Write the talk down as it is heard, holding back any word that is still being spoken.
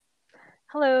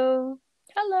Hello,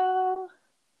 Hello.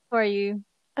 how are you?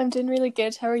 I'm doing really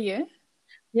good. How are you?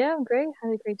 Yeah, I'm great.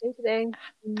 Had a great day today.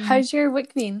 Mm, How's your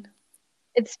week been?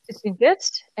 it's been good.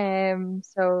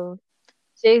 So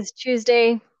today's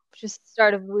Tuesday, just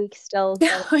start of the week still,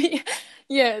 but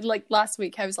Yeah, like last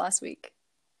week. How was last week?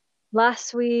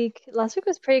 last week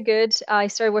was pretty good. I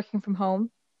started working from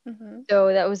home, hmm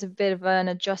so that was a bit of an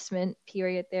adjustment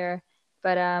period there.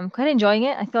 But quite enjoying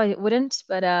it. I thought it wouldn't,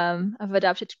 but I've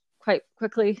adapted quite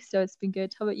quickly, so it's been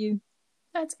good. How about you?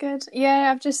 That's good.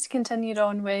 Yeah, I've just continued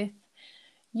on with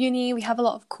uni. We have a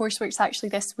lot of coursework actually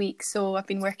this week, so I've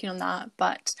been working on that.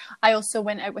 But I also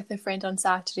went out with a friend on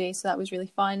Saturday, so that was really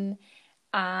fun.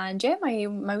 And yeah,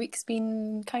 my week's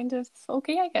been kind of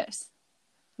okay, I guess.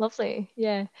 Lovely.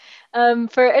 Yeah.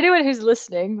 For anyone who's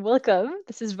listening, welcome.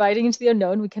 This is Riding into the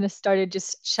Unknown. We kind of started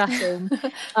just chatting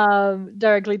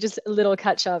directly, just a little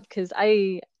catch up because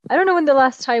I don't know when the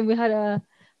last time we had a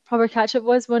proper catch up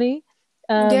was, Money.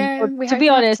 Yeah, Or we to be hardly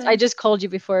have honest, I to. just called you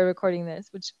before recording this,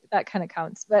 which that kind of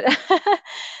counts. But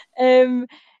um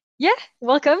yeah,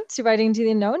 welcome to Riding into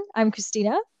the Unknown. I'm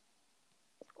Christina.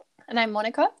 And I'm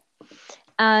Monica.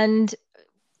 And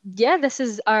yeah, this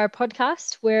is our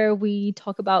podcast where we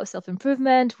talk about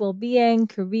self-improvement, well-being,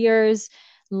 careers,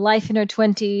 life in our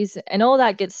 20s, and all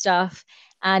that good stuff.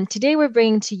 And today we're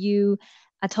bringing to you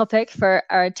a topic for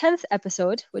our 10th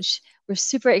episode, which we're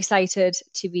super excited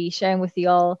to be sharing with you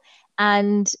all.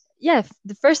 And yeah,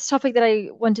 the first topic that I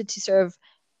wanted to sort of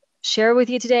share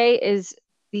with you today is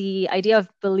the idea of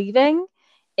believing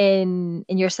in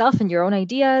yourself and your own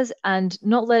ideas and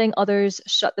not letting others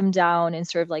shut them down and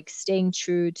sort of like staying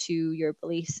true to your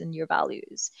beliefs and your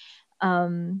values.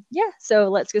 Yeah, so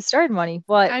let's get started, Moni.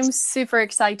 What I'm super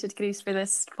excited, Grace, for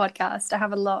this podcast. I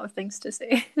have a lot of things to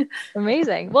say.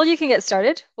 amazing. Well, you can get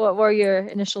started. What were your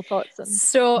initial thoughts on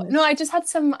So, no, this? I just had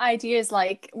some ideas.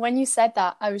 Like, when you said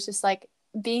that, I was just like,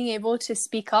 being able to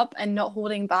speak up and not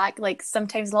holding back. Like,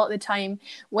 sometimes a lot of the time,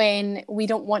 when we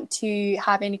don't want to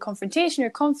have any confrontation or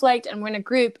conflict, and we're in a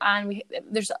group and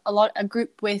there's a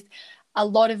group with a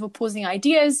lot of opposing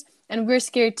ideas, and we're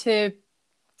scared to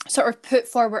sort of put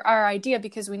forward our idea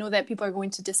because we know that people are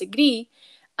going to disagree.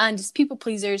 And as people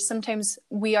pleasers, sometimes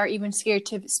we are even scared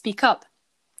to speak up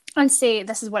and say,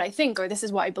 this is what I think, or this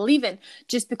is what I believe in,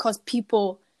 just because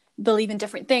people believe in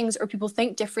different things or people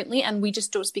think differently, and we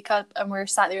just don't speak up, and we're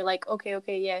sat there like, okay,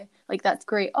 yeah, like that's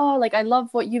great. Oh, like I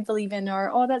love what you believe in,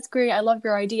 or oh, that's great, I love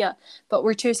your idea. But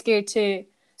we're too scared to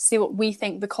say what we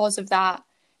think because of that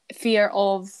fear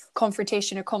of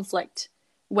confrontation or conflict,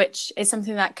 which is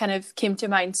something that kind of came to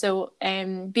mind. So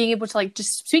being able to like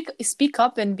just speak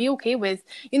up and be okay with,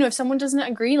 if someone doesn't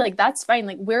agree, like that's fine.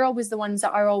 Like we're always the ones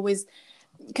that are always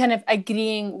kind of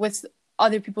agreeing with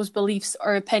other people's beliefs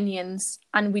or opinions,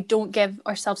 and we don't give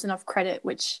ourselves enough credit,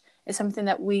 which is something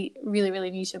that we really, really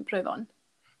need to improve on.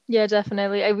 Yeah,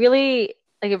 definitely. I really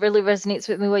like it really resonates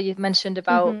with me what you've mentioned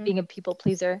about Mm-hmm. being a people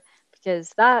pleaser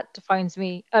because that defines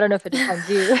me. I don't know if it defines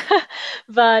you,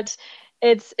 but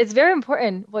it's very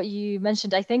important what you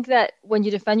mentioned. I think that when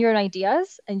you defend your own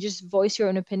ideas and just voice your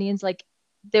own opinions, like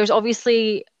there's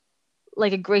obviously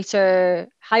like a greater,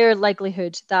 higher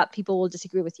likelihood that people will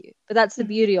disagree with you. But that's the Mm-hmm.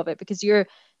 beauty of it because you're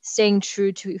staying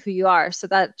true to who you are. So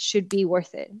that should be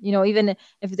worth it. You know, even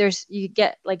if you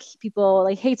get like people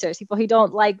like haters, people who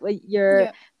don't like what you're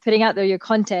Yeah. putting out there, your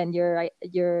content, yeah,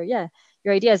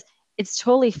 your ideas, it's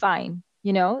totally fine,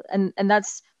 you know, and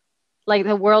that's like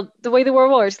the way the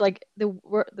world works, like the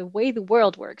way the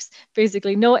world works.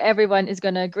 Basically, no everyone is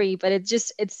going to agree, but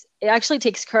it actually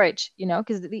takes courage, you know,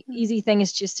 because the Mm-hmm. easy thing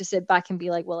is just to sit back and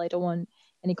be like, well, I don't want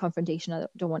any confrontation. I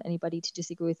don't want anybody to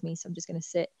disagree with me, so I'm just going to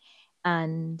sit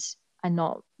and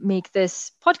not make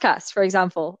this podcast, for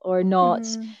example, or not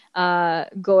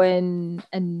Mm-hmm. go in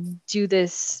and do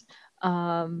this.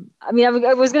 I mean,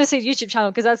 I was going to say YouTube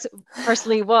channel because that's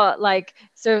personally what like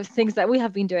sort of things that we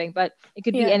have been doing, but it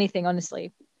could be Yeah. anything,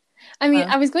 honestly. I mean,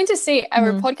 Uh, I was going to say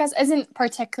our mhm, podcast isn't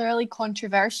particularly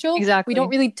controversial. We don't exactly.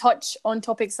 really touch on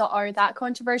topics that are that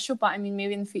controversial, but I mean,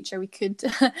 maybe in the future we could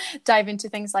dive into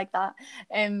things like that.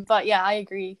 But yeah, I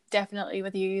agree definitely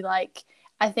with you. Like,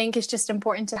 I think it's just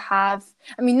important to have,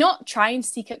 I mean, not try and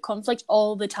seek out conflict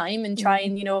all the time and try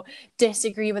Mm, and,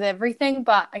 disagree with everything.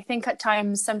 But I think at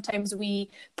times, sometimes we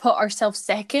put ourselves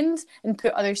second and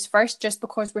put others first just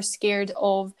because we're scared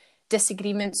of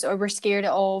disagreements or we're scared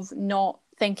of not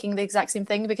thinking the exact same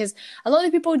thing, because a lot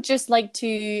of people just like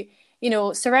to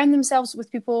surround themselves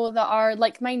with people that are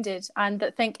like-minded and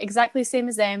that think exactly the same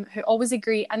as them, who always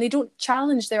agree, and they don't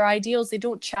challenge their ideals, they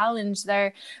don't challenge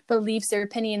their beliefs, their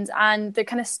opinions, and they're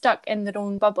kind of stuck in their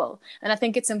own bubble. And I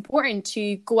think it's important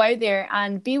to go out there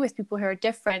and be with people who are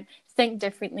different, think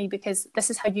differently, because this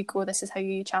is how you grow, this is how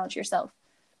you challenge yourself.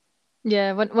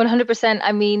 Yeah, 100%.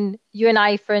 I mean, you and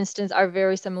I, for instance, are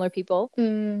very similar people.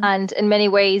 And in many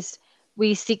ways,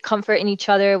 we seek comfort in each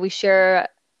other. We share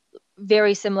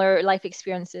very similar life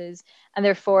experiences. And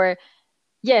therefore,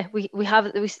 yeah, we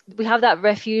have that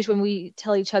refuge when we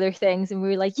tell each other things and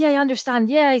we're like, yeah, I understand.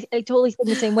 Yeah, I totally think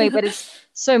the same way. But it's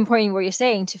so important what you're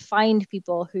saying, to find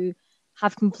people who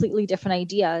have completely different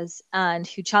ideas and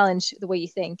who challenge the way you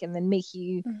think and then make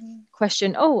you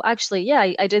question, oh, actually, yeah,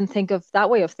 I didn't think of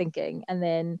that way of thinking. And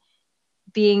then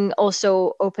being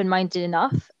also open-minded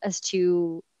enough as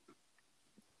to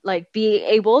like be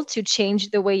able to change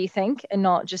the way you think and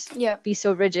not just Yeah. be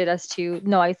so rigid as to,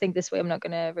 no, I think this way, I'm not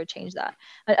going to ever change that.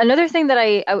 Another thing that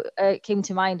I came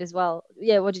to mind as well.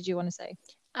 Yeah, what did you want to say?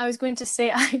 I was going to say,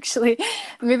 actually,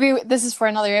 maybe this is for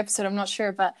another episode, I'm not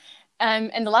sure, but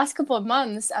in the last couple of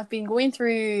months, I've been going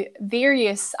through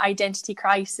various identity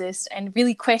crises and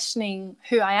really questioning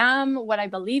who I am, what I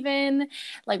believe in,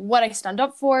 like what I stand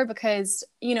up for, because,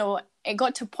 it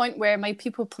got to a point where my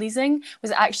people pleasing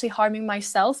was actually harming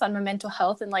myself and my mental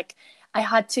health. And like, I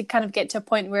had to kind of get to a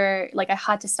point where like I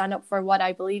had to stand up for what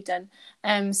I believed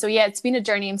in. So yeah, it's been a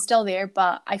journey. I'm still there,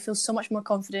 but I feel so much more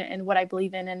confident in what I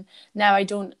believe in. And now I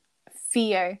don't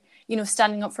fear,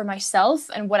 standing up for myself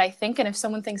and what I think. And if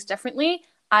someone thinks differently,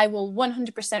 I will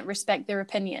 100% respect their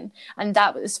opinion. And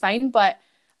that is fine. But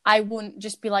I won't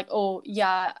just be like, oh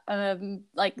yeah,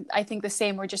 like I think the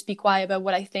same, or just be quiet about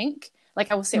what I think. Like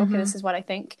I will say, okay, this is what I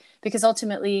think, because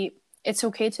ultimately it's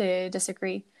okay to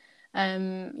disagree.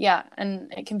 Yeah,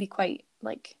 and it can be quite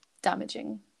like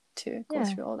damaging to go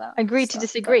through all that Agree to stuff,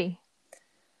 disagree.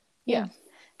 Yeah,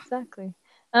 exactly.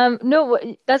 No,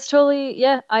 that's totally,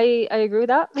 yeah, I agree with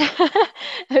that.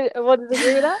 I want to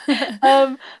disagree with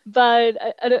that. But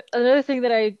another thing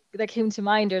that came to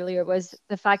mind earlier was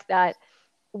the fact that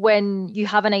when you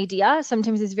have an idea,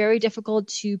 sometimes it's very difficult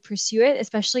to pursue it,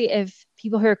 especially if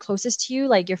people who are closest to you,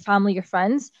 like your family, your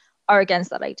friends, are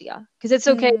against that idea. Because it's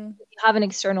okay if you have an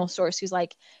external source who's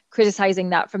like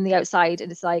criticizing that from the outside,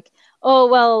 and it's like, oh,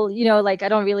 well, like I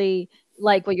don't really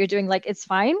like what you're doing. Like it's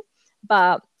fine.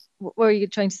 But what were you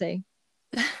trying to say?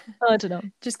 Oh, I don't know.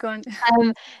 just go on.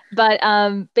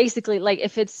 But basically, like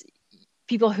if it's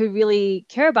people who really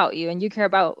care about you and you care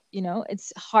about,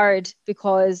 it's hard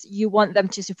because you want them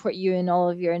to support you in all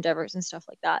of your endeavors and stuff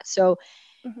like that. So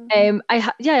I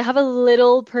have a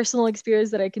little personal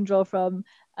experience that I can draw from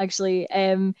actually.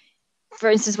 For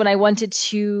instance, when I wanted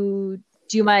to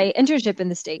do my internship in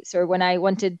the States, or when I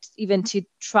wanted even to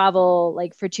travel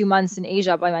like for 2 months in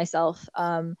Asia by myself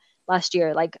last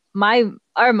year, like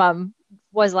our mom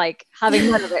was like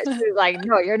having none of it. She was like,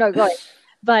 no, you're not going.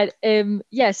 But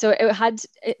yeah, so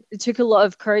it took a lot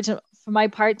of courage for my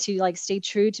part to like stay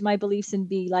true to my beliefs and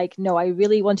be like, no, I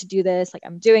really want to do this. Like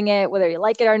I'm doing it, whether you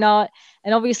like it or not.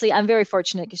 And obviously, I'm very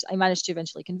fortunate because I managed to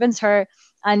eventually convince her.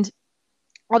 And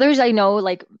others I know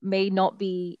like may not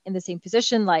be in the same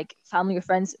position, like family or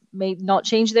friends may not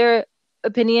change their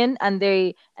opinion, and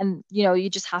you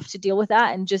just have to deal with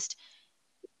that. And just,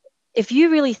 if you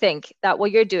really think that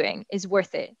what you're doing is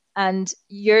worth it and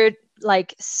you're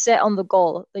like set on the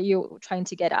goal that you're trying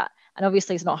to get at, and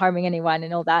obviously it's not harming anyone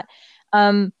and all that,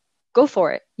 go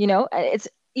for it. It's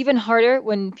even harder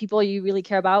when people you really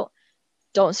care about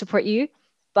don't support you,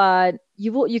 but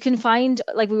you can find,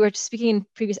 like we were speaking in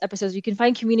previous episodes, you can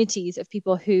find communities of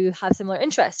people who have similar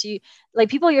interests. You, like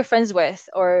people you're friends with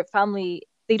or family,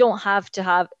 they don't have to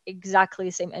have exactly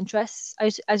the same interests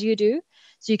as you do,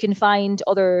 so you can find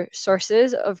other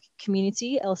sources of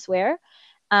community elsewhere.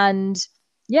 And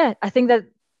yeah, I think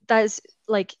that is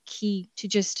like key to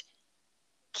just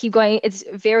keep going. It's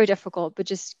very difficult, but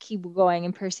just keep going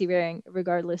and persevering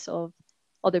regardless of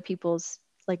other people's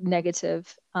like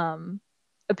negative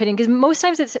opinion, because most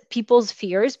times it's people's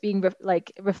fears being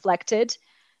like reflected.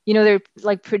 They're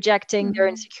like projecting their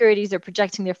insecurities, they're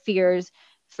projecting their fears.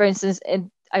 For instance,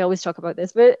 and I always talk about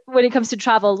this, but when it comes to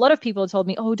travel, a lot of people told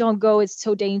me, oh, don't go, it's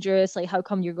so dangerous, like how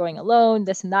come you're going alone,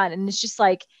 this and that. And it's just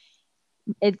like,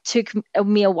 it took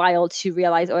me a while to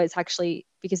realize, oh, it's actually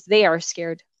because they are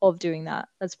scared of doing that.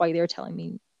 That's why they're telling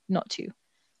me not to.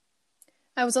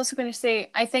 I was also going to say,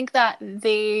 I think that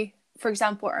they, for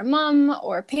example, our mum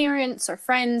or parents or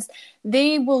friends,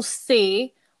 they will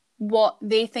say what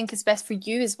they think is best for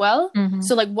you as well.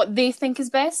 So like what they think is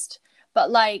best, but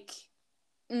like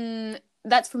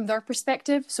that's from their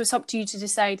perspective. So it's up to you to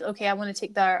decide, okay, I want to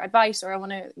take their advice, or I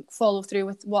want to follow through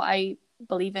with what I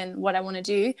believe in, what I want to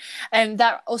do. And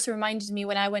that also reminded me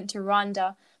when I went to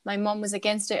Rwanda, my mom was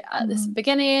against it at the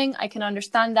beginning. I can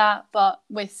understand that, but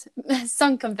with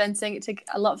some convincing, it took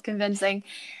a lot of convincing.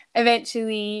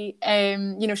 Eventually,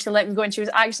 she let me go, and she was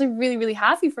actually really, really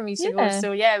happy for me to go.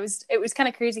 So yeah, it was kind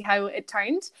of crazy how it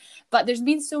turned. But there's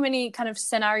been so many kind of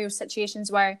scenario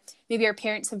situations where maybe our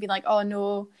parents have been like, oh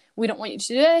no, we don't want you to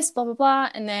do this, blah blah blah,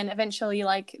 and then eventually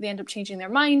like they end up changing their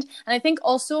mind. And I think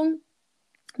also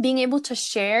being able to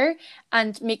share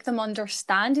and make them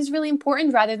understand is really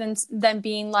important, rather than them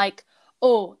being like,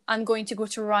 oh, I'm going to go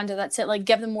to Rwanda, that's it. Like,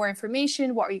 give them more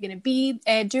information. What are you going to be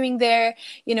doing there?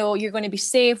 You're going to be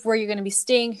safe, where you're going to be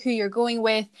staying, who you're going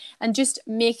with, and just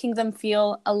making them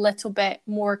feel a little bit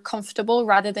more comfortable,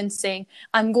 rather than saying,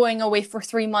 I'm going away for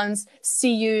 3 months,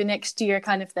 see you next year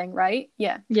kind of thing, right?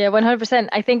 Yeah. Yeah, 100%.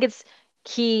 I think it's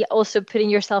key also putting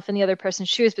yourself in the other person's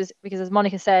shoes, because as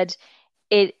Monica said,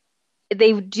 it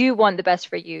they do want the best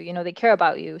for you. They care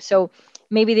about you. So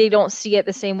maybe they don't see it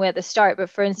the same way at the start. But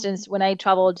for instance, when I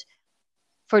traveled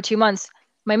for 2 months,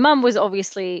 my mom was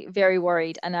obviously very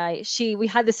worried, and we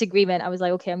had this agreement. I was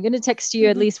like, okay, I'm going to text you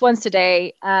at least once a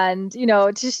day, and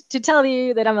to tell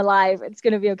you that I'm alive. It's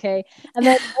going to be okay. And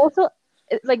then also,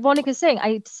 like Monica's saying,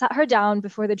 I sat her down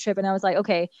before the trip, and I was like,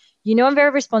 okay, I'm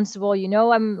very responsible.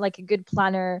 I'm like a good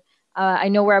planner. I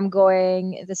know where I'm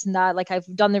going, this and that. Like, I've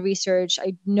done the research.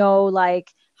 I know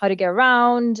like how to get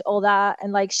around, all that.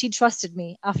 And like, she trusted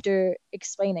me after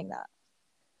explaining that.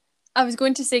 I was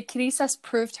going to say, Carice has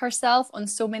proved herself on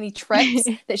so many trips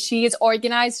that she is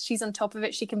organized. She's on top of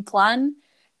it. She can plan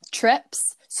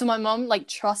trips. So my mom like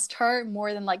trusts her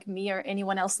more than like me or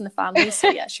anyone else in the family. So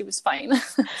yeah, she was fine.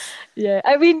 Yeah,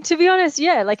 I mean, to be honest,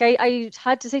 yeah, like I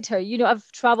had to say to her,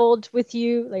 I've traveled with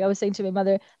you. Like I was saying to my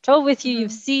mother, travel with you.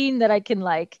 You've seen that I can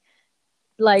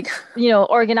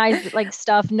organize like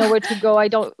stuff, know where to go. I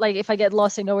don't like, if I get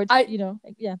lost, I know where to,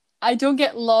 yeah. I don't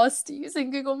get lost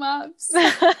using Google Maps.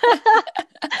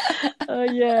 Oh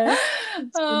yeah.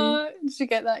 Did you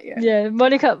get that? Yeah,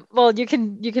 Monica. Well, you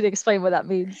can explain what that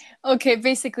means. Okay,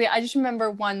 basically, I just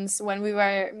remember once when me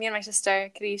and my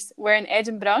sister Chris were in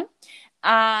Edinburgh,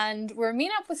 and we're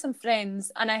meeting up with some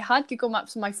friends, and I had Google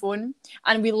Maps on my phone,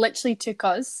 and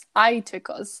I took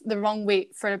us the wrong way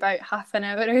for about half an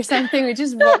hour or something. We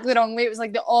just walked the wrong way. It was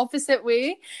like the opposite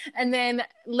way, and then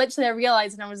literally I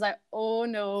realized, and I was like, oh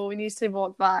no, we need to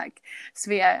walk back.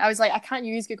 So yeah, I was like, I can't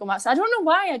use Google Maps. I don't know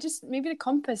why. Maybe the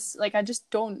compass, like I just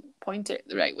don't point it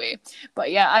the right way.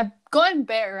 But yeah, I've gotten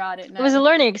better at it now. It was a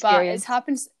learning experience. But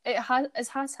it has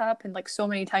happened like so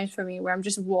many times for me, where I'm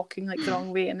just walking like the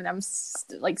wrong way, and then I'm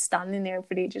like standing there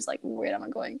for ages, like, where am I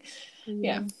going?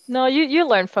 Yeah. No, you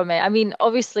learn from it. I mean,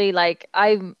 obviously, like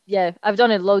I've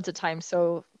done it loads of times.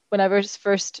 So when I was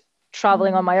first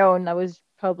traveling on my own, I was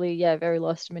probably very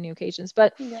lost on many occasions.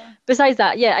 But besides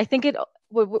that, I think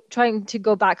we're trying to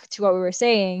go back to what we were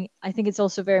saying. I think it's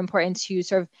also very important to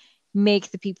sort of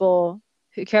make the people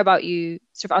who care about you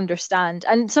sort of understand.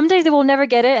 And sometimes they will never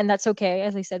get it, and that's okay,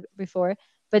 as I said before.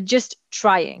 But just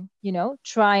trying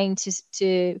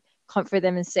to comfort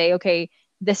them and say, okay,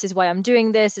 this is why I'm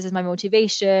doing this. This is my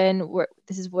motivation.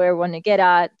 This is where I want to get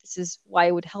at. This is why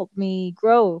it would help me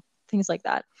grow. Things like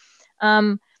that.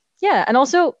 And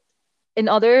also in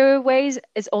other ways,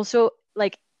 it's also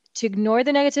like to ignore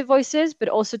the negative voices, but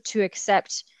also to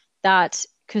accept that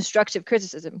constructive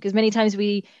criticism. Because many times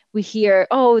we hear,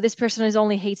 oh, this person is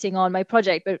only hating on my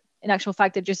project, but in actual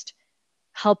fact, they're just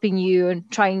helping you and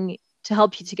trying to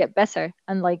help you to get better,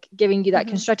 and like giving you that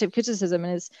constructive criticism.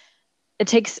 And it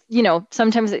takes,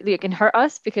 sometimes it can hurt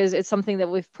us because it's something that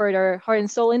we've poured our heart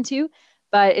and soul into,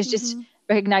 but it's just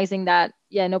recognizing that,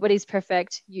 nobody's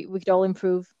perfect. We could all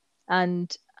improve,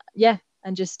 and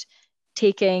and just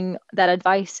taking that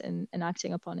advice and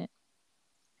acting upon it.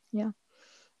 Yeah.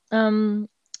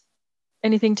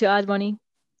 Anything to add, Moni?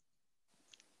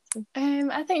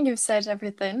 I think you've said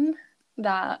everything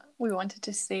that we wanted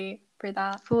to say for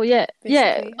that. Cool. Yeah.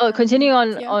 Oh,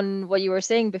 continuing on what you were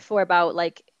saying before about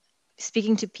like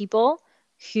speaking to people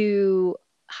who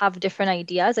have different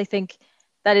ideas, I think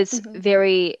that is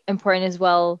very important as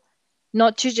well.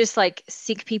 Not to just like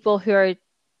seek people who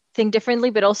think differently,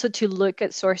 but also to look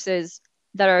at sources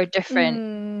that are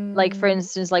different. Like for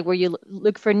instance, like where you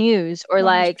look for news, or 100%.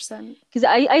 Like, because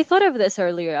I thought of this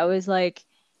earlier. I was like,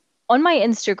 on my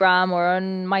Instagram or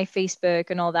on my Facebook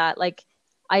and all that, like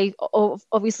I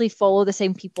obviously follow the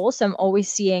same people, so I'm always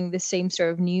seeing the same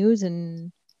sort of news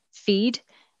and feed,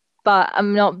 but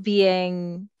I'm not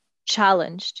being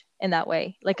challenged in that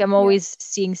way. Like I'm always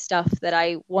seeing stuff that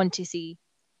I want to see.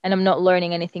 and I'm not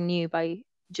learning anything new by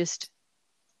just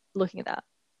looking at that.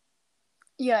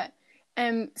 Yeah.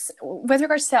 With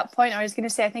regards to that point, I was going to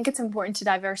say, I think it's important to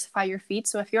diversify your feed.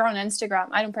 So if you're on Instagram,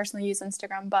 I don't personally use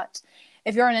Instagram, but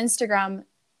if you're on Instagram,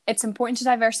 it's important to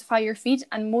diversify your feed.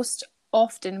 And most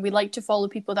often, we like to follow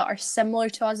people that are similar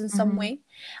to us in some way.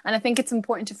 And I think it's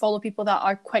important to follow people that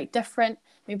are quite different,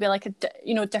 maybe like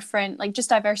different, like just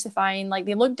diversifying, like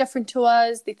they look different to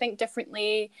us, they think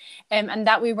differently, and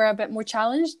that way we're a bit more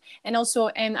challenged. And also,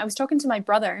 I was talking to my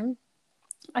brother,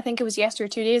 I think it was yesterday or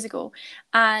 2 days ago,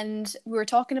 and we were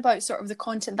talking about sort of the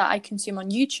content that I consume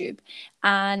on YouTube,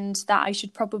 and that I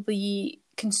should probably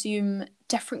consume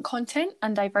different content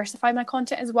and diversify my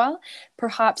content as well.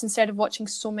 Perhaps instead of watching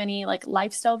so many like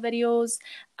lifestyle videos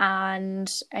and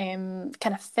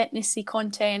kind of fitnessy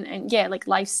content and like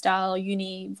lifestyle,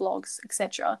 uni vlogs,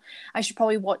 etc., I should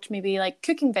probably watch maybe like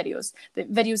cooking videos,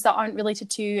 but videos that aren't related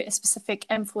to a specific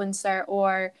influencer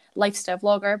or lifestyle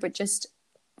vlogger, but just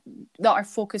that are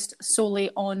focused solely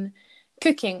on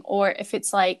cooking. Or if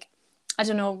it's like, I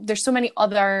don't know, there's so many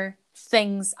other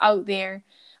things out there,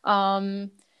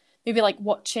 maybe like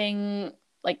watching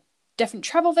like different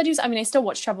travel videos. I mean, I still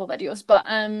watch travel videos, but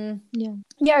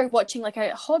watching like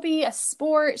a hobby, a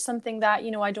sport, something that,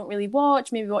 I don't really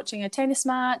watch, maybe watching a tennis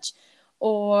match.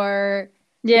 Or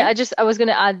I was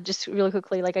gonna add just really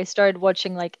quickly, like I started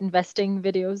watching like investing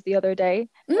videos the other day.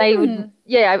 I'm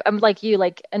like you,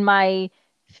 like in my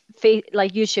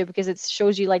like YouTube, because it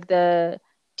shows you like the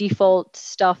default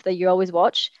stuff that you always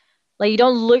watch. Like you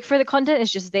don't look for the content,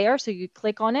 it's just there, so you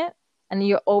click on it and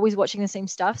you're always watching the same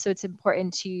stuff. So it's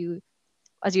important to,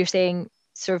 as you're saying,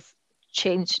 sort of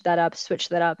change that up, switch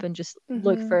that up, and just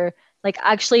look for, like,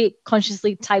 actually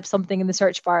consciously type something in the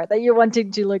search bar that you're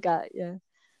wanting to look at.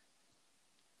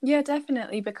 Yeah,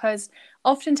 definitely, because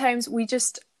oftentimes we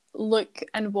just look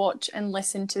and watch and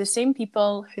listen to the same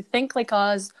people who think like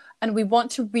us, and we want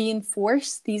to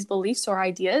reinforce these beliefs or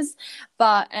ideas.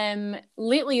 But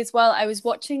lately as well, I was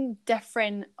watching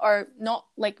different, or not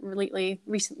like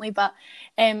recently, but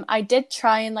I did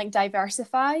try and like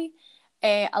diversify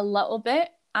a little bit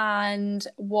and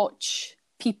watch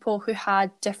people who had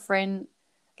different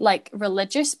like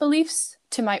religious beliefs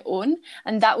to my own,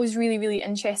 and that was really, really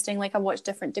interesting. Like I watched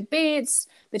different debates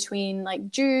between like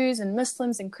Jews and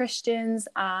Muslims and Christians,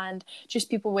 and just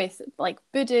people with like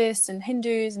Buddhists and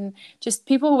Hindus, and just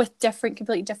people with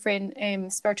completely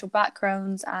different spiritual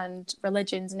backgrounds and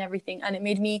religions and everything. And it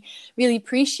made me really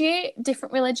appreciate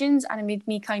different religions, and it made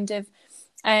me kind of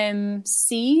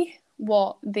see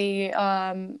what they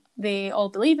all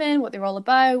believe in, what they're all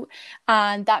about,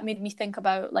 and that made me think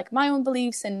about like my own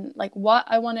beliefs and like what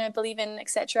I want to believe in,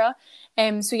 etc.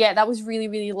 So yeah, that was really,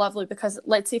 really lovely, because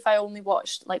let's say if I only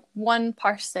watched like one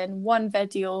person, one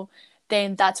video,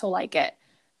 then that's all I get.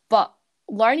 But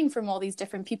learning from all these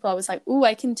different people, I was like, oh,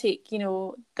 I can take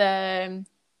the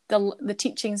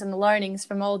teachings and the learnings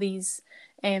from all these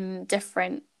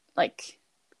different like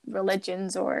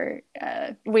religions or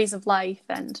ways of life.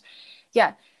 And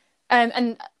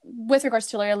and with regards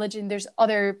to religion, there's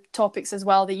other topics as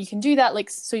well that you can do that, like,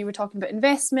 so you were talking about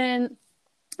investment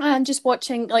and just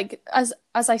watching, like, as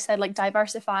I said, like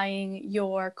diversifying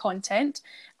your content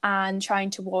and trying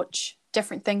to watch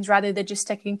different things rather than just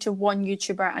sticking to one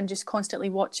YouTuber and just constantly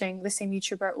watching the same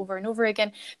YouTuber over and over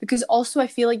again. Because also I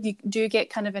feel like you do get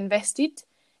kind of invested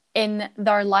in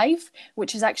their life,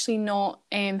 which is actually not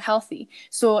healthy.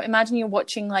 So imagine you're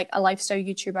watching like a lifestyle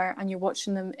YouTuber and you're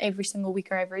watching them every single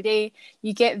week or every day.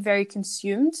 You get very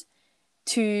consumed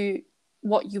to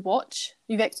what you watch.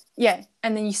 And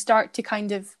then you start to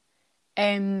kind of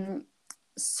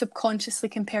subconsciously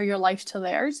compare your life to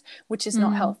theirs, which is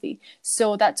not healthy.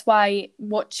 So that's why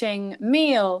watching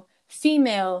male,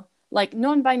 female, like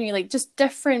non-binary, like just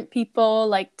different people,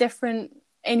 like different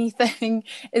anything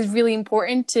is really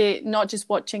important, to not just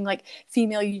watching like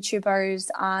female YouTubers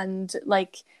and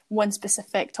like one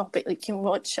specific topic. Like you can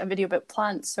watch a video about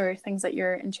plants or things that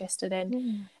you're interested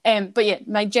in. But yeah,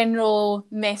 my general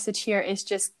message here is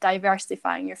just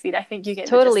diversifying your feed. I think you get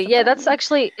Totally. the gist of That's that.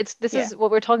 actually, this is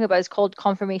what we're talking about, is called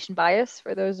confirmation bias.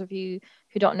 For those of you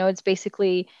who don't know, it's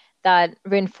basically that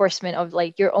reinforcement of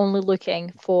like you're only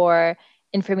looking for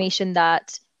information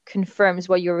that confirms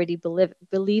what you already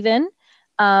believe in.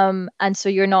 And so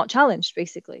you're not challenged,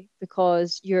 basically,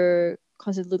 because you're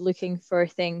constantly looking for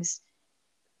things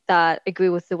that agree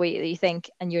with the way that you think,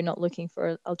 and you're not looking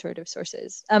for alternative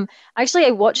sources. Actually,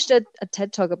 I watched a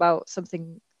TED talk about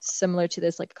something similar to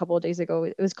this like a couple of days ago.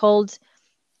 It was called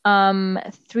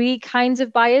Three Kinds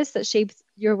of Bias That Shape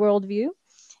Your Worldview.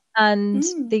 And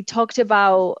they talked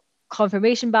about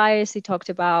confirmation bias. They talked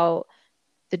about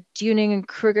the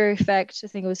Dunning-Kruger effect, I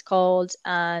think it was called,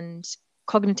 and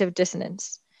cognitive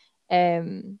dissonance.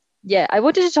 Yeah, I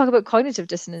wanted to talk about cognitive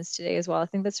dissonance today as well. I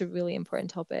think that's a really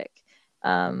important topic.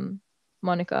 Um,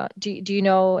 Monica, do you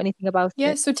know anything about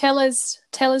Yeah, it? so tell us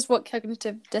what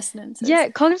cognitive dissonance is. Yeah,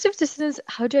 cognitive dissonance,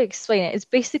 how do I explain it? It's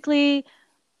basically,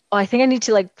 oh, I think I need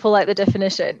to like pull out the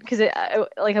definition because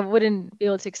like I wouldn't be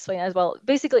able to explain it as well.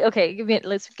 Basically, okay,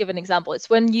 let's give an example. It's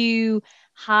when you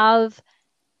have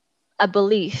a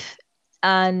belief,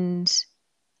 and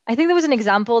I think there was an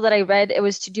example that I read. It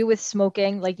was to do with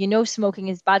smoking. Like, smoking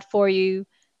is bad for you,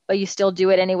 but you still do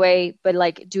it anyway. But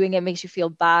like doing it makes you feel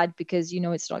bad because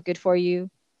it's not good for you.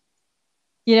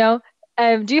 You know?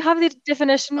 Do you have the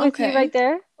definition with you right Okay,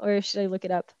 there, or should I look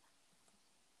it up?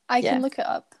 I can Yeah. look it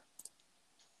up.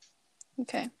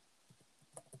 Okay.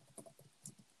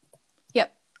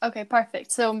 Yep. Okay,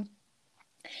 perfect. So,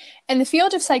 in the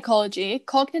field of psychology,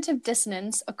 cognitive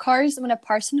dissonance occurs when a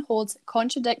person holds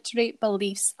contradictory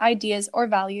beliefs, ideas, or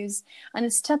values, and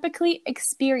is typically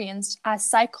experienced as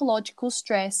psychological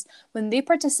stress when they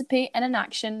participate in an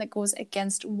action that goes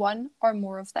against one or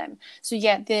more of them. So,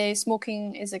 yeah, the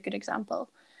smoking is a good example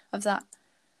of that,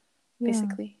 Yeah.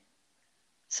 basically.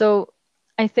 So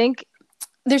I think,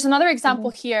 There's another example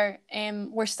Mhm. here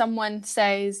where someone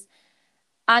says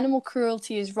animal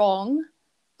cruelty is wrong,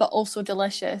 but also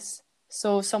delicious.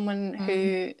 So someone Mm,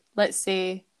 who, let's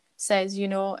say, says,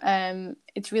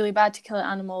 it's really bad to kill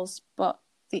animals, but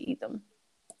they eat them.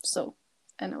 So,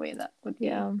 in a way, that would be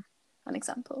yeah. an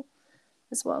example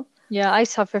as well. Yeah, I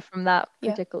suffer from that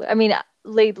Yeah. particularly. I mean,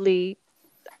 lately,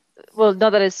 well,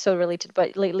 not that it's so related,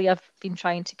 but lately I've been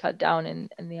trying to cut down in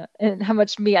how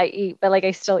much meat I eat, but like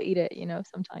I still eat it,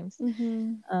 sometimes.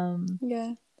 Mm-hmm. Um,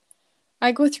 Yeah.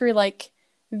 I go through like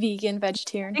vegan, I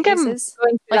vegetarian think I'm phases.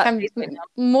 going through Like that I'm phase right now.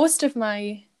 most of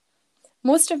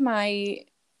my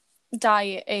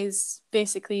diet is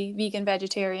basically vegan,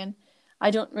 vegetarian.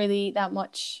 I don't really eat that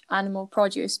much animal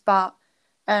produce, but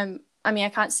I mean, I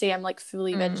can't say I'm like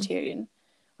fully Mm. vegetarian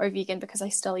or vegan because I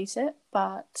still eat it,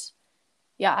 but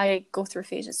yeah, I go through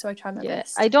phases, so I try my Yeah,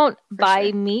 I best don't for buy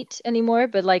sure. meat anymore,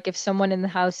 but like if someone in the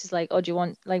house is like, "Oh, do you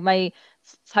want?" Like my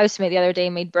housemate the other day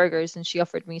made burgers and she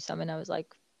offered me some, and I was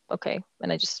like, "Okay,"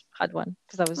 and I just had one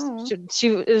because I was Oh, she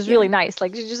it was really yeah, nice.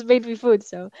 Like she just made me food,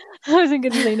 so I wasn't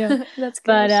gonna say no. that's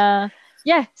But good.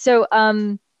 yeah. So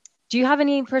do you have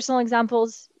any personal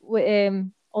examples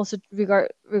also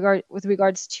with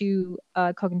regards to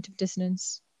cognitive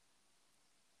dissonance?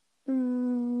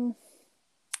 Mm,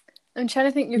 I'm trying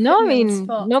to think. You're No, putting I me on the mean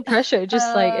spot. no pressure.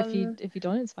 Just like if you Um, if you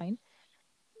don't, it's fine.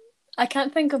 I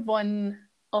can't think of one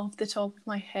off the top of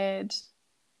my head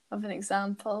of an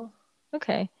example.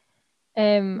 Okay.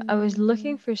 I was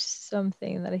looking Mm. for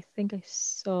something that I think I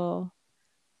saw.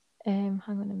 Hang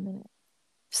on a minute.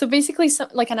 So basically,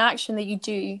 like an action that you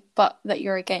do, but that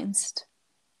you're against.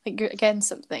 Like you're against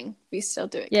something, but you still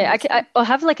do it, Yeah, kind of thing. I'll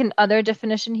have like an other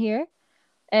definition here.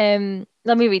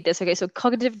 Let me read this. Okay, so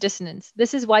cognitive dissonance.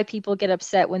 This is why people get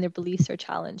upset when their beliefs are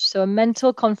challenged. So a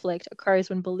mental conflict occurs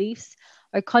when beliefs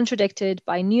are contradicted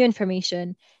by new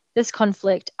information. This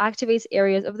conflict activates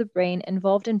areas of the brain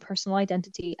involved in personal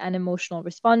identity and emotional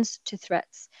response to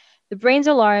threats. The brain's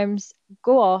alarms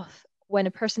go off when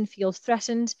a person feels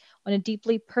threatened on a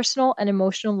deeply personal and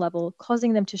emotional level,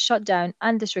 causing them to shut down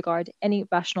and disregard any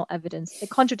rational evidence that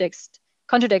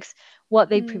contradicts what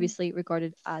they Mm, previously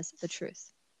regarded as the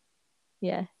truth.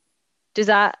 Yeah. Does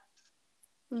that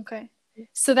okay.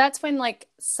 So that's when like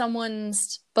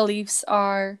someone's beliefs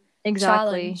are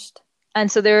exactly? challenged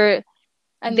And so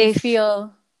and they f-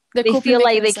 their they coping feel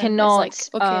like they mechanism is like, cannot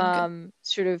okay, I'm good.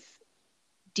 sort of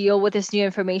deal with this new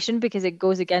information because it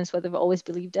goes against what they've always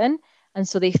believed in. And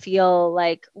so they feel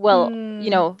like, well,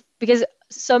 Mm, because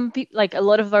some people, like a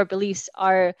lot of our beliefs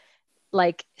are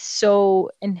like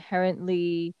so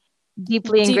inherently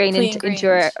deeply ingrained deeply into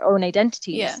our ingrained. own Yeah,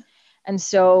 identities. And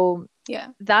so yeah,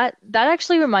 that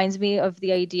actually reminds me of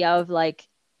the idea of like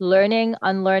learning,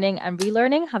 unlearning, and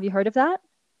relearning. Have you heard of that?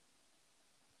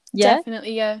 Yeah?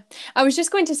 definitely. Yeah. I was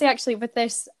just going to say actually with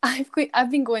this,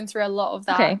 I've been going through a lot of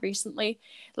that Okay. recently.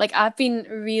 Like I've been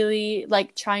really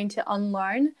like trying to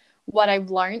unlearn what I've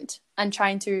learned and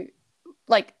trying to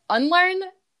like unlearn,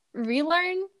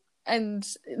 relearn, and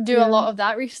do a Yeah. lot of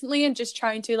that recently, and just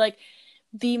trying to like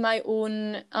be my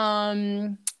own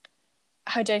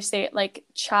how do I say it, like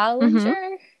Mm-hmm.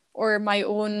 challenger, or my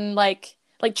own like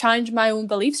challenge my own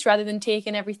beliefs rather than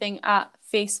taking everything at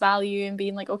face value and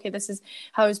being like, okay, this is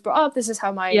how I was brought up, this is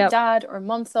how my Yep. dad or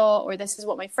mom thought, or this is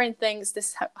what my friend thinks, this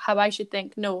is how I should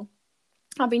think. No,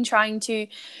 I've been trying to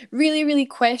really, really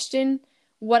question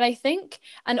what I think.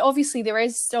 And obviously, there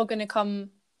is still going to come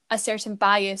a certain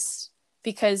bias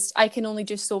because I can only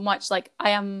do so much. Like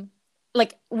I am,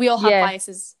 like we all have Yeah.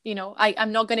 biases, you know.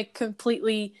 I'm not going to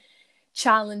completely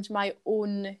challenge my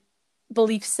own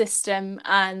belief system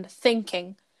and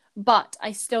thinking, but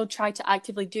I still try to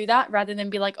actively do that rather than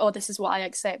be like, oh, this is what I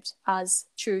accept as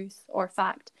truth or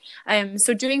fact.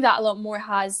 So doing that a lot more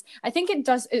I think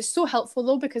it's so helpful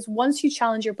though, because once you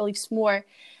challenge your beliefs more,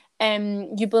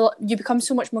 you become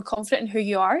so much more confident in who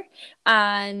you are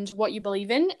and what you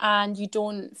believe in, and you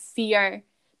don't fear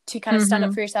to kind of stand up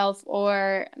Mm-hmm. for yourself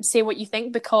or say what you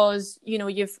think, because you know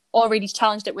you've already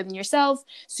challenged it within yourself,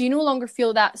 so you no longer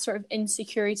feel that sort of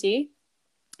insecurity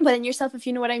within yourself, if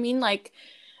you know what I mean. Like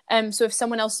so if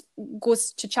someone else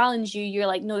goes to challenge you, you're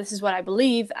like, no, this is what I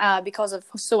believe because of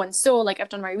so and so, like I've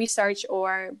done my research,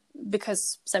 or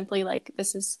because simply like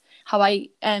this is how I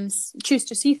choose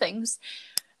to see things.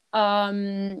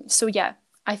 So yeah,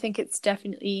 I think it's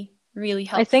definitely really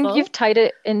I think you've helpful. tied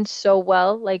it in so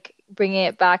well, like bringing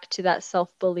it back to that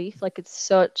self-belief. Like it's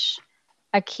such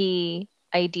a key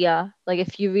idea. Like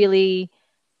if you really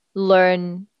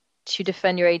learn to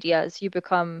defend your ideas, you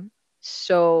become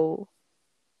so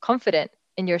confident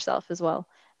in yourself as well.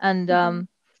 And Hmm.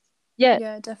 yeah.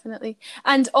 Yeah, definitely.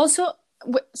 And also,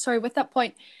 sorry, with that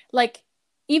point, like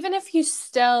even if you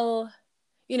still,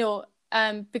 you know,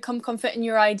 become confident in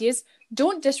your ideas,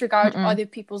 don't disregard Mm-mm. other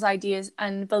people's ideas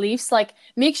and beliefs. Like,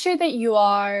 make sure that you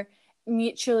are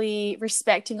mutually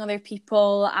respecting other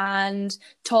people and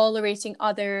tolerating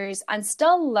others and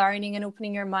still learning and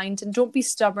opening your mind. And don't be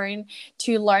stubborn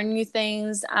to learn new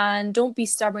things, and don't be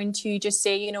stubborn to just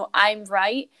say, you know, I'm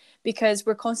right, because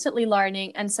we're constantly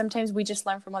learning, and sometimes we just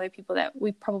learn from other people that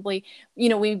we probably, you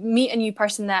know, we meet a new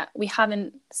person that we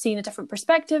haven't seen a different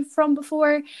perspective from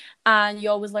before, and you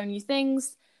always learn new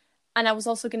things. And I was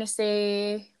also going to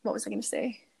say, what was I going to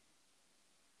say?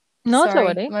 Not Sorry,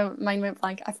 already. my mind went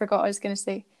blank. I forgot what I was going to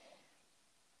say.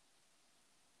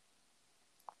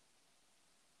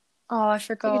 Oh, I Take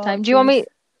your time. forgot. Do you want Grief. me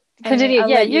to Anyway, continue? I'll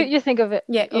Yeah, let you you. you think of it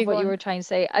Yeah, you of go what you on. were trying to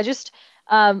say. I just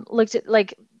looked at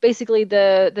like basically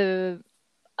the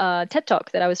TED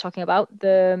Talk that I was talking about,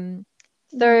 the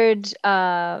Mm-hmm. third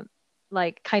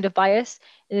like kind of bias.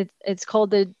 It's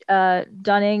called the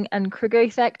Dunning and Kruger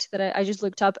effect that I just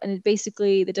looked up, and it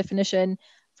basically the definition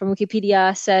from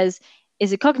Wikipedia says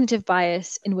is a cognitive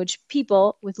bias in which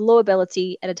people with low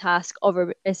ability at a task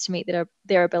overestimate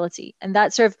their ability. And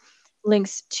that sort of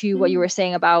links to what you Mm-hmm. were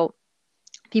saying about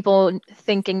people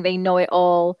thinking they know it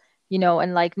all,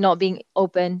 and like not being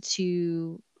open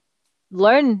to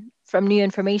learn from new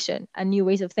information and new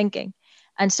ways of thinking.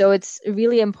 And so it's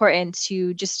really important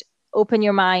to just open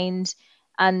your mind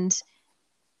and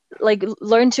like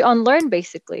learn to unlearn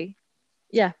basically.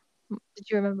 Yeah. Did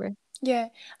you remember? Yeah,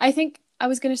 I think I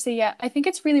was going to say, yeah, I think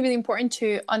it's really, really important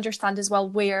to understand as well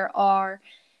where our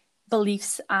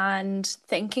beliefs and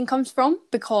thinking comes from,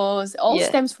 because it all Yeah.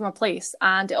 stems from a place,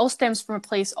 and it all stems from a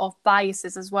place of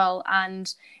biases as well.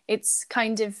 And it's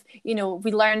kind of, you know,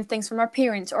 we learn things from our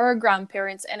parents or our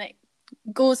grandparents, and it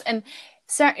goes, and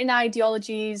certain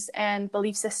ideologies and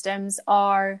belief systems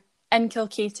are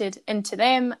inculcated into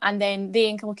them, and then they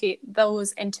inculcate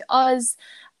those into us,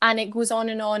 and it goes on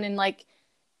and on. And like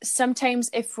sometimes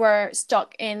if we're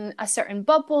stuck in a certain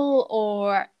bubble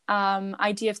or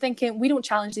idea of thinking, we don't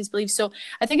challenge these beliefs. So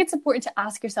I think it's important to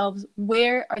ask yourselves,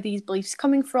 where are these beliefs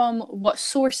coming from? What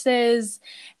sources?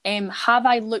 Have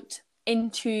I looked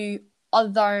into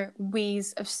other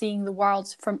ways of seeing the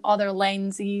world from other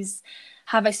lenses?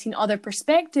 Have I seen other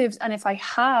perspectives? And if I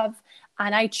have,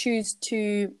 and I choose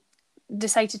to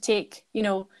decide to take, you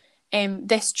know,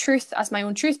 this truth as my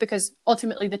own truth, because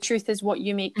ultimately the truth is what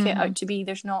you make it Hmm. out to be.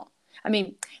 There's not, I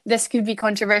mean, this could be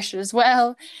controversial as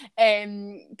well.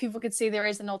 People could say there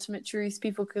is an ultimate truth.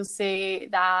 People could say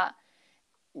that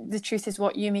the truth is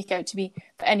what you make it out to be.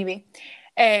 But anyway,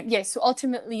 yeah. So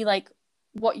ultimately, like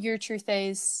what your truth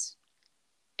is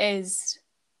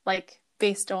like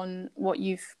based on what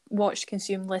you've watched,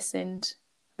 consumed, listened,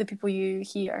 the people you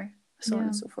hear, so on Yeah.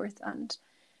 and so forth. And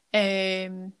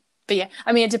but yeah,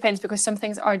 I mean, it depends, because some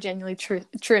things are genuinely true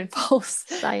and false.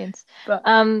 Science. But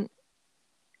Um, yeah.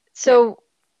 so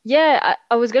yeah,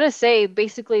 I was gonna say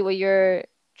basically what you're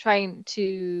trying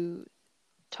to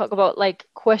talk about, like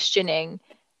questioning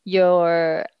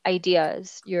your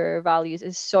ideas, your values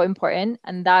is so important.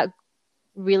 And that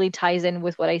really ties in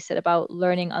with what I said about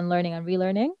learning, unlearning, and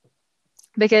relearning.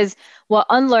 Because what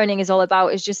unlearning is all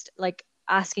about is just like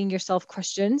asking yourself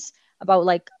questions about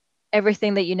like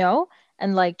everything that you know,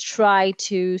 and like try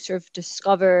to sort of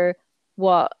discover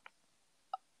what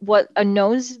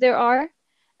unknowns there are.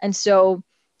 And so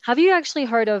have you actually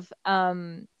heard of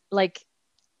like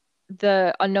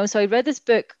the unknown. So I read this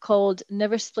book called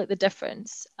Never Split the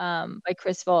Difference, by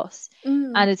Chris Voss,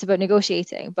 Mm. and it's about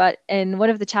negotiating. But in one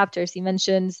of the chapters, he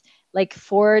mentions like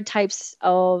four types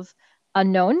of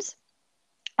unknowns.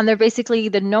 And they're basically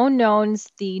the known knowns,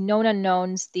 the known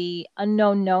unknowns, the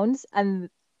unknown knowns, and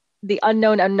the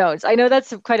unknown unknowns. I know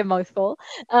that's quite a mouthful.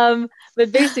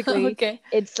 But basically, Okay.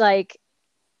 it's like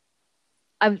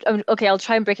I'm okay, I'll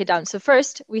try and break it down. So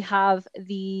first we have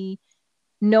the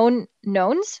known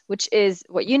knowns, which is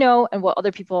what you know and what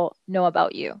other people know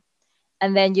about you.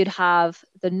 And then you'd have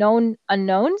the known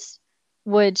unknowns,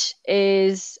 which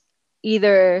is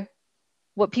either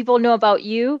what people know about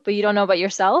you, but you don't know about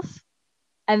yourself.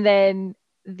 And then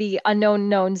the unknown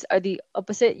knowns are the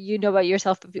opposite. You know about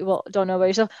yourself, but people don't know about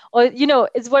yourself. Or,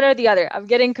 it's one or the other. I'm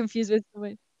getting confused with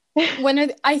someone.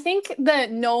 I think the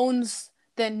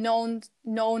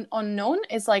known unknown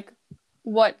is like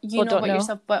what you People know don't about know.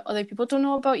 yourself, but other people don't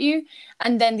know about you,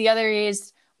 and then the other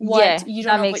is what Yeah, you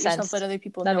don't that know makes about yourself, sense. but other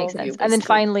people That know makes of you, sense. And then basically.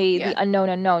 finally, the Yeah. unknown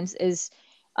unknowns is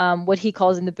what he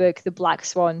calls in the book the black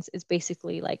swans, is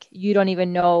basically like you don't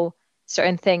even know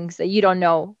certain things that you don't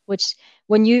know, which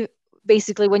when you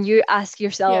when you ask Yeah.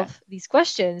 yourself these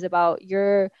questions about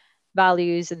your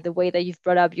values and the way that you've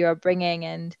brought up your upbringing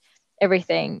and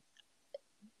everything,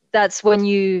 that's when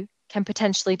you can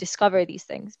potentially discover these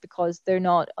things because they're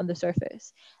not on the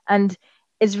surface. And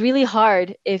it's really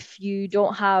hard if you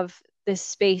don't have this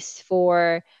space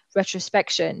for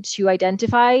retrospection to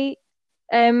identify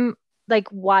um like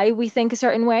why we think a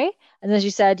certain way. And as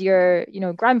you said, your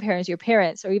grandparents, your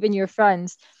parents, or even your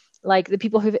friends, like the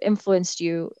people who've influenced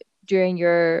you during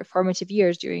your formative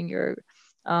years, during your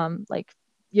like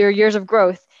your years of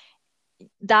growth,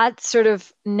 that sort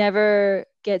of never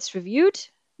gets reviewed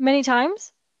many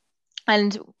times.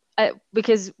 And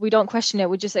because we don't question it,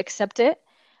 we just accept it.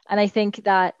 And I think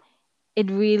that it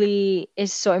really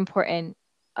is so important,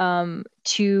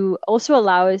 to also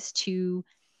allow us to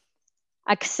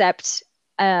accept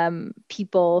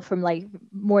people from like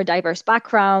more diverse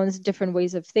backgrounds, different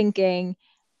ways of thinking,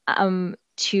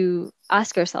 to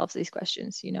ask ourselves these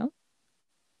questions.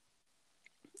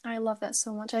 I love that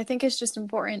so much. I think it's just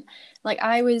important. Like,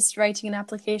 I was writing an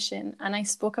application and I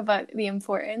spoke about the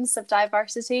importance of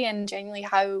diversity and genuinely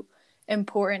how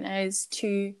important it is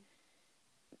to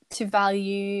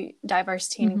value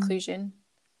diversity and Hmm. inclusion,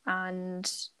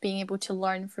 and being able to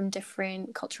learn from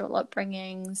different cultural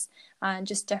upbringings and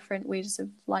just different ways of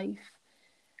life,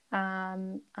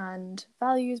 and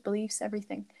values, beliefs,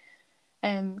 everything.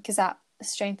 Because that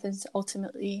strengthens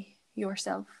ultimately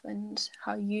yourself and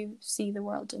how you see the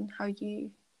world and how you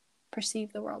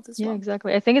perceive the world as Yeah, well.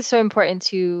 exactly. I think it's so important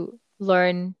to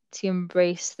learn to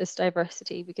embrace this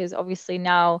diversity because obviously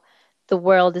now the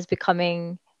world is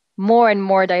becoming more and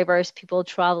more diverse, people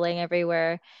traveling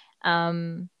everywhere.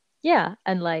 Um, yeah,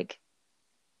 and like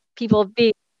people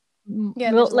being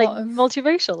Yeah, there's a like lot of.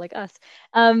 multiracial like us.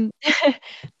 Um,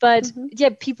 but Mhm. yeah,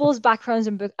 people's backgrounds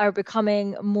are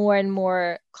becoming more and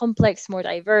more complex, more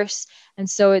diverse, and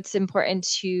so it's important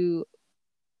to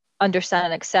understand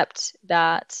and accept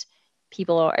that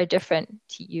people are different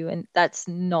to you, and that's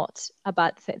not a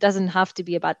bad thing. It doesn't have to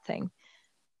be a bad thing.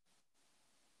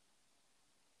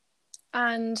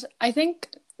 And I think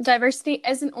diversity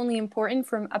isn't only important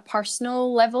from a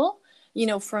personal level,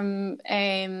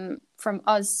 from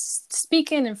us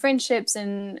speaking and friendships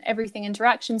and everything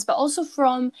interactions, but also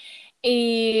from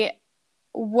a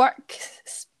work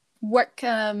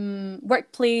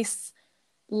workplace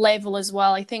level as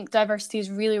well. I think diversity is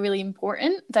really, really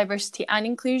important. Diversity and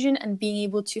inclusion, and being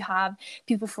able to have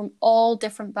people from all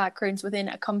different backgrounds within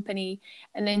a company,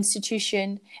 an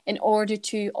institution, in order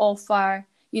to offer,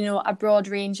 a broad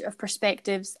range of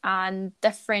perspectives and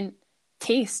different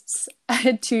tastes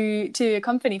to a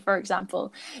company, for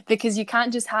example, because you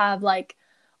can't just have like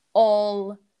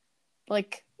all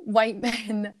like white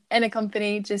men in a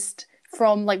company just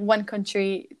from like one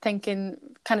country thinking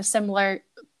kind of similar,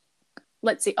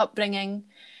 let's say, upbringing,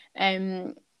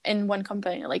 um in one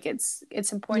company. Like, it's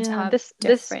important to Yeah, have this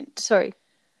different sorry.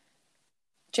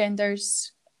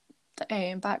 genders,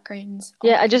 backgrounds, all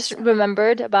Yeah, that I kind of just stuff.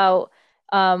 remembered about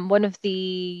one of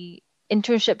the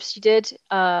internships you did,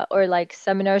 or like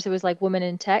seminars. It was like women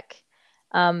in tech,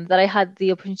 that I had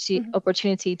the Mm-hmm.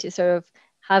 opportunity to sort of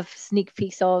have sneak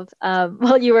peeks of,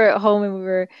 while you were at home and we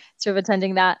were sort of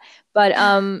attending that. But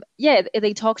yeah,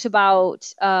 they talked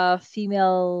about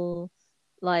female,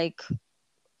 like,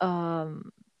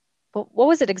 um what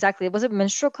was it exactly? Was it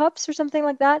menstrual cups or something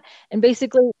like that? And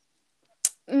basically,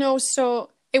 No, so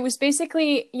it was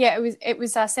basically, yeah, it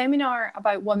was a seminar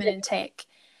about women yeah, in tech,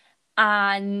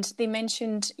 And they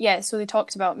mentioned, so they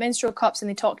talked about menstrual cups, and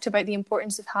they talked about the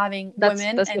importance of having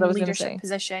women That's what I in was going to leadership say.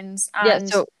 positions, Yeah, and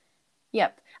so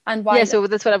and why so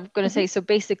that's what I'm going to say. Mhm. So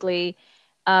basically,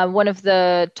 one of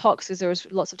the talks, because there was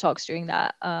lots of talks during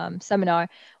that seminar,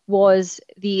 was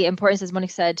the importance, as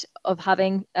Monica said, of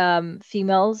having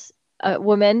females,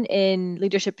 women in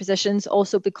leadership positions.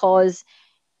 Also, because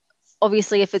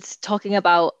obviously, if it's talking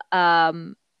about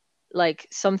like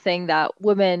something that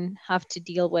women have to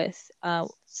deal with,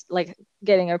 like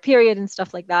getting our period and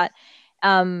stuff like that,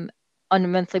 um, on a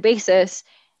monthly basis,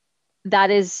 that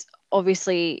is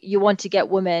obviously you want to get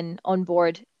women on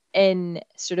board in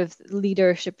sort of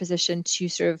leadership position to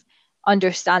sort of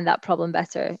understand that problem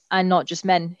better, and not just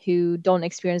men who don't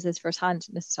experience this firsthand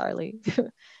necessarily.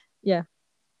 Yeah.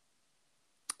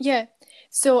 Yeah.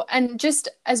 So, and just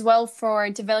as well for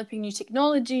developing new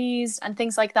technologies and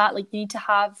things like that, like you need to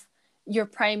have your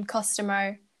prime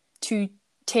customer to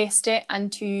test it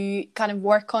and to kind of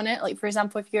work on it. Like, for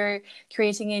example, if you're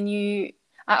creating a new,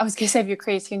 I was going to say if you're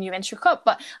creating a new menstrual cup,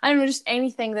 but I don't know, just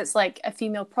anything that's like a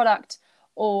female product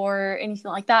or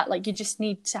anything like that, like you just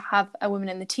need to have a woman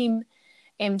in the team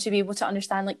to be able to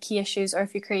understand like key issues, or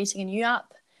if you're creating a new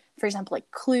app, for example,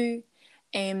 like Clue,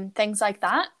 things like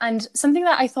that. And something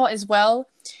that I thought as well,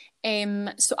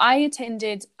 so I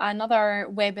attended another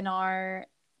webinar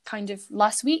kind of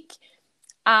last week,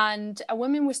 and a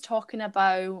woman was talking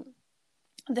about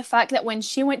the fact that when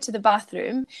she went to the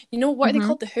bathroom, you know what are they Mm-hmm.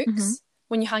 called, the Mm-hmm. hooks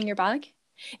when you hang your bag?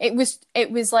 It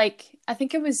was like, I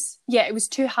think it was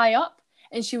too high up,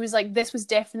 and she was like, this was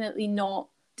definitely not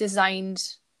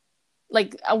designed,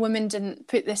 like a woman didn't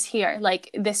put this here, like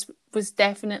this was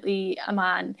definitely a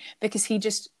man, because he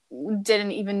just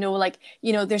didn't even know, like,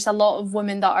 you know, there's a lot of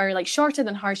women that are like shorter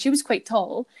than her. She was quite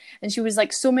tall, and she was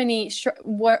like, so many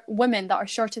women that are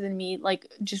shorter than me like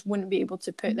just wouldn't be able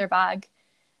to put their bag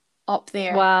up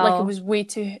there, like it Wow. was way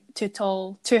too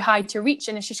tall, too high to reach.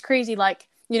 And it's just crazy, like,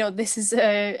 you know, this is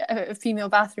a female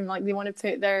bathroom, like they want to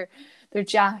put their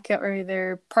jacket or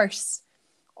their purse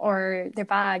or their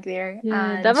bag there,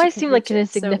 Yeah, that and she might couldn't seem like reach an it.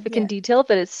 So insignificant yeah. detail,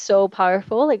 but it's so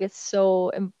powerful. Like it's so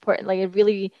important. Like it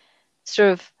really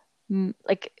sort of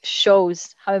like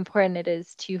shows how important it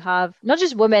is to have not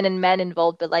just women and men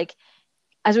involved, but like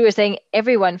as we were saying,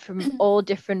 everyone from all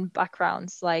different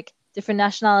backgrounds, like different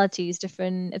nationalities,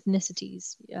 different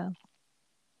ethnicities. Yeah.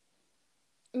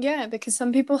 Yeah, because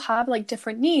some people have like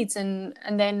different needs, and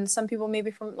then some people,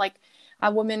 maybe from like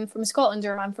a woman from Scotland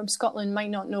or a man from Scotland, might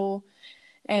not know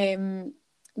um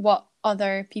what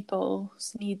other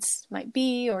people's needs might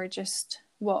be, or just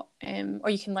what or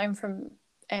you can learn from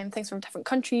things from different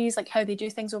countries, like how they do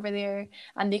things over there,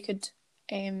 and they could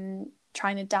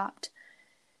try and adapt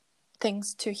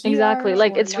things to Exactly. here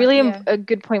Like or it's learn. really Yeah, a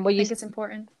good point what I you think it's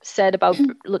important. said about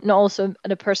not also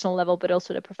at a personal level, but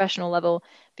also at a professional level,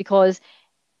 because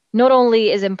not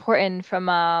only is important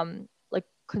from like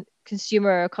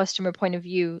consumer or customer point of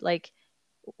view, like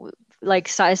like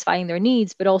satisfying their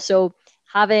needs, but also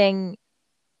having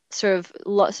sort of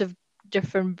lots of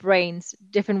different brains,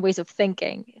 different ways of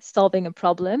thinking, solving a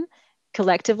problem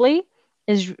collectively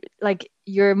is like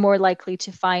you're more likely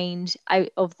to find out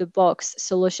of the box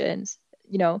solutions.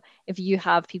 You know, if you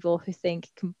have people who think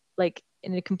like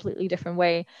in a completely different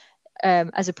way,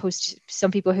 as opposed to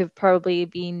some people who've probably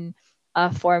been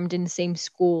formed in the same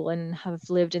school and have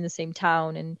lived in the same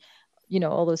town and you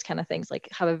know all those kind of things, like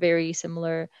have a very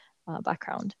similar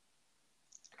background.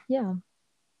 Yeah.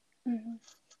 Mhm.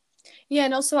 Yeah,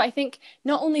 and also I think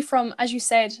not only from, as you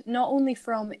said, not only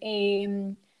from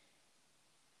a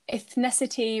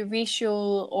ethnicity,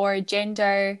 racial, or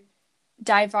gender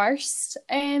diverse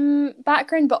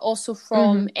background, but also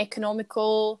from Hmm.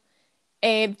 economical,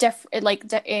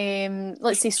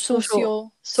 let's say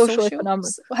Social, social socio.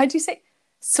 economic. How do you say?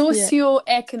 Yeah.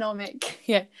 Socioeconomic,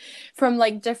 yeah, from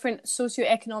like different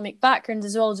socioeconomic backgrounds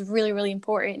as well, is really really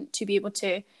important to be able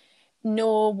to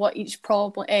know what each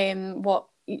problem, what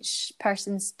each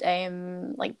person's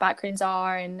like backgrounds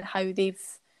are, and how they've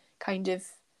kind of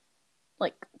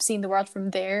like seen the world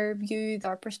from their view,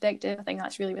 their perspective. I think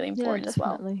that's really really Yeah, important as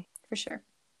well, definitely. for sure.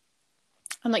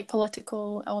 And like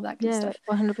political, all that kind of Yeah, stuff.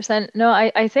 100%. No,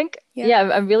 I think, Yeah. yeah,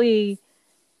 I'm really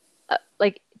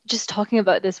like just talking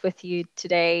about this with you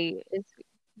today is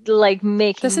like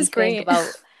making This me is think great.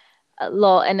 about a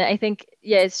lot. And I think,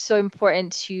 yeah, it's so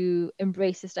important to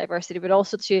embrace this diversity, but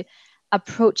also to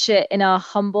approach it in a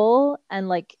humble and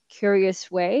like curious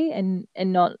way and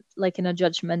not like in a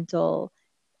judgmental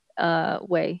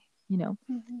way, you know.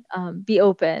 Mhm. Be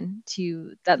open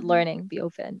to that Mhm. learning, be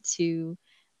open to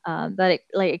that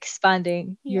like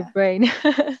expanding your Yeah. brain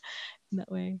in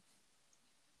that way.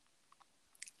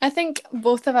 I think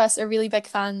both of us are really big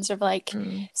fans of like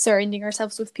surrounding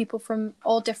ourselves with people from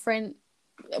all different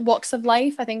walks of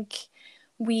life. I think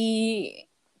we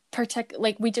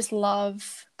we just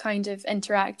love kind of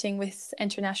interacting with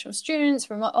international students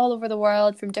from all over the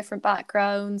world, from different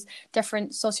backgrounds,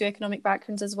 different socioeconomic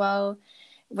backgrounds as well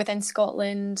within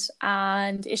Scotland.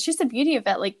 And it's just the beauty of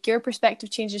it. Like, your perspective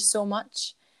changes so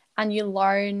much and you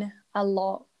learn a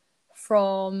lot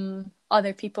from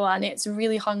other people, and it's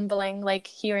really humbling, like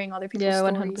hearing other people's Yeah,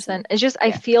 stories. 100%. It's just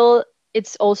I feel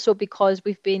it's also because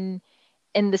we've been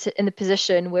in the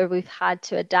position where we've had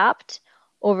to adapt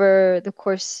over the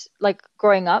course, like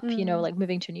growing up, you know, like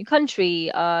moving to a new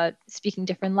country, speaking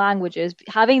different languages,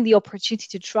 having the opportunity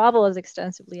to travel as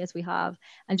extensively as we have,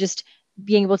 and just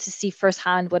being able to see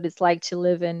firsthand what it's like to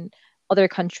live in other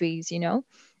countries, you know,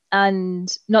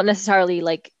 and not necessarily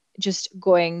like just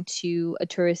going to a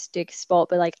touristic spot,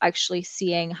 but like actually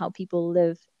seeing how people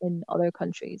live in other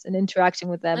countries and interacting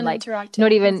with them, and like not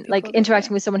interacting even with like people there,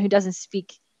 interacting with someone who doesn't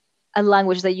speak a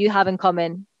language that you have in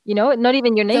common, you know, not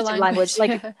even your the native language. language.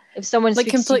 Like if someone Like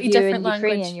speaks to completely you in different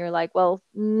Ukrainian, language. you're like, well,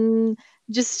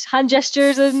 just hand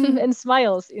gestures and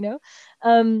smiles, you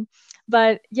know.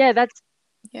 But yeah, that's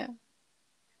Yeah.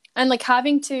 And like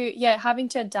having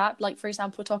to adapt, like for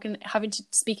example, having to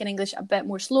speak in English a bit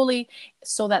more slowly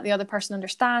so that the other person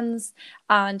understands.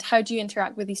 And how do you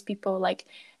interact with these people? Like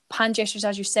hand gestures,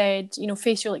 as you said, you know,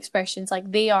 facial expressions, like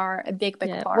they are a big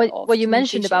yeah. part What of you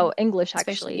mentioned communication, about English,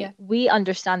 especially. actually, Yeah. we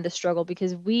understand the struggle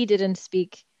because we didn't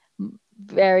speak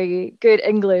very good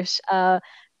English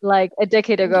like a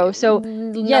decade ago. So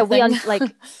yeah, Nothing.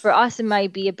 like for us it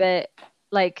might be a bit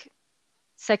like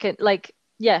second, like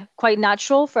yeah, quite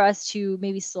natural for us to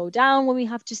maybe slow down when we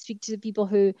have to speak to people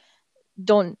who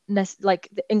don't like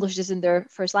the English isn't their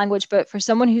first language. But for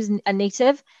someone who's a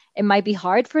native, it might be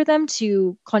hard for them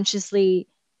to consciously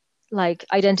like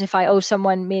identify, oh,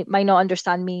 someone might not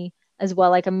understand me as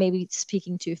well, like I'm maybe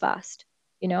speaking too fast,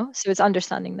 you know? So it's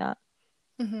understanding that.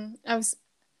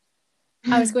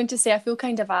 I was going to say, I feel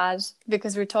kind of bad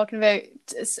because we're talking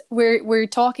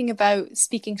about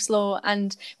speaking slow,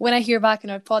 and when I hear back in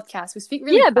our podcast, we speak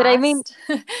really Yeah, but I mean,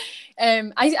 fast.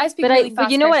 I speak really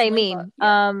but you fast know what I personally, but mean.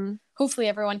 yeah, hopefully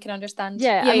everyone can understand.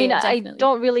 Yeah, Yeah, I mean, yeah, I definitely.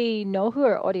 don't really know who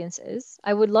our audience is.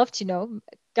 I would love to know.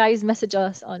 Guys, message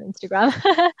us on Instagram.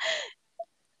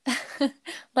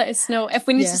 Let us know if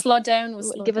we need to Yeah, slow down. We'll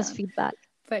slow give us down. feedback.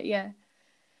 But yeah,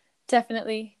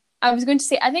 definitely. I was going to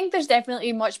say, I think there's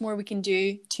definitely much more we can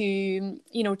do to,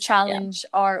 you know, Yeah. challenge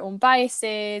our own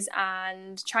biases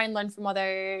and try and learn from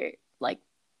other like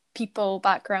people,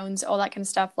 backgrounds, all that kind of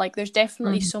stuff. Like, there's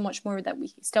definitely Mhm. so much more that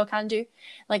we still can do.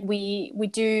 Like, we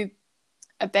do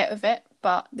a bit of it,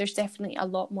 but there's definitely a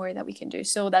lot more that we can do.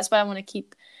 So that's why I want to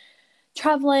keep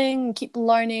traveling, keep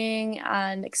learning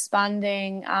and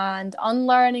expanding and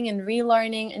unlearning and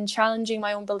relearning and challenging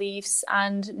my own beliefs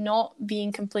and not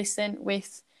being complacent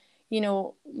with, you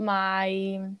know,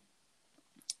 my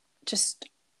just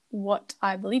what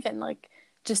I believe in. Like,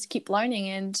 just keep learning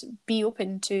and be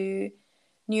open to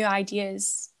new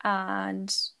ideas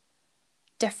and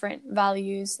different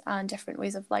values and different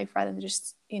ways of life, rather than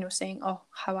just, you know, saying, oh,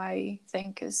 how I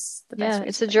think is the best Yeah, way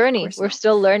it's to a think. Of journey. course We're not.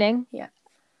 still learning. Yeah.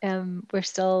 We're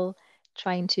still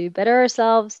trying to better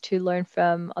ourselves, to learn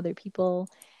from other people.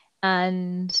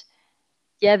 And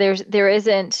yeah, there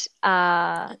isn't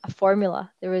a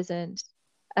formula. There isn't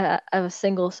a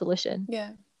single solution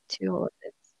Yeah. to all of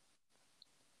this.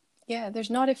 Yeah, there's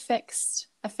not a fixed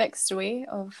way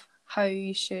of how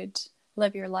you should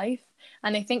live your life.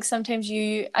 And I think sometimes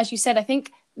you, as you said, I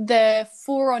think the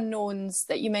four unknowns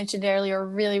that you mentioned earlier are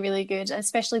really, really good,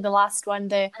 especially the last one,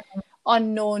 the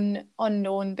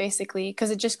unknown basically,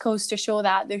 because it just goes to show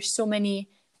that there's so many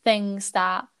things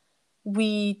that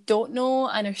we don't know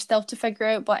and are still to figure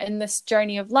out. But in this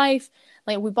journey of life,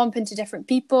 like, we bump into different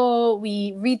people,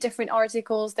 we read different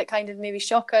articles that kind of maybe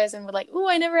shock us, and we're like, oh,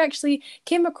 I never actually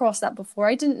came across that before,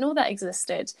 I didn't know that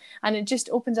existed. And it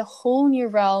just opens a whole new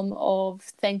realm of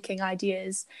thinking,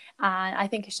 ideas, and I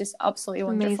think it's just absolutely It's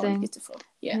wonderful and amazing. beautiful.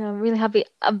 Yeah. Yeah, I'm really happy.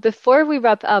 Before we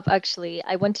wrap up, actually,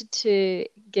 I wanted to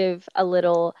give a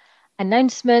little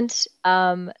announcement.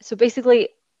 So basically,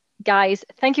 guys,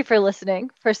 thank you for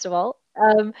listening, first of all,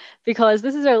 because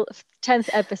this is our 10th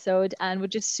episode, and we're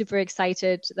just super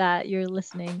excited that you're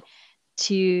listening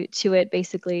to it,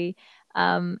 basically,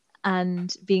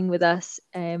 and being with us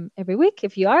every week.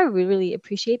 If you are, we really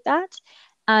appreciate that.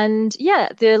 And yeah,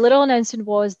 the little announcement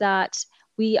was that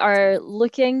we are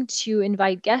looking to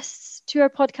invite guests to our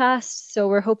podcast. So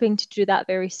we're hoping to do that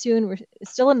very soon. We're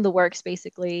still in the works,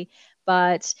 basically,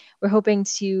 but we're hoping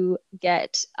to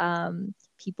get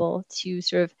people to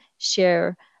sort of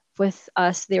share with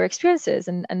us their experiences.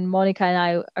 And Monica and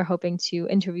I are hoping to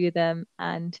interview them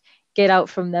and get out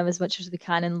from them as much as we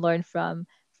can and learn from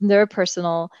their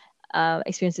personal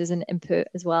experiences and input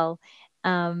as well.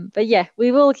 But yeah,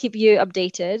 we will keep you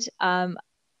updated.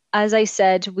 As I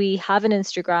said, we have an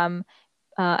Instagram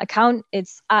account.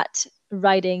 It's at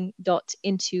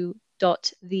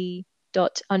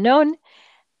writing.into.the.unknown.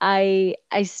 I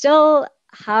still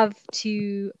have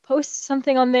to post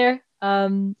something on there.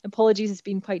 Apologies, it's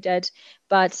been quite dead,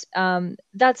 but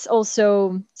that's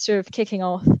also sort of kicking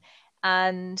off.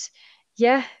 And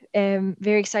yeah,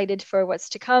 very excited for what's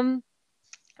to come.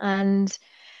 And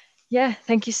yeah,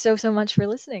 thank you so much for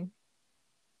listening.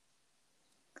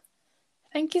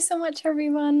 Thank you so much,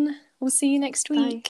 everyone. We'll see you next week. Bye.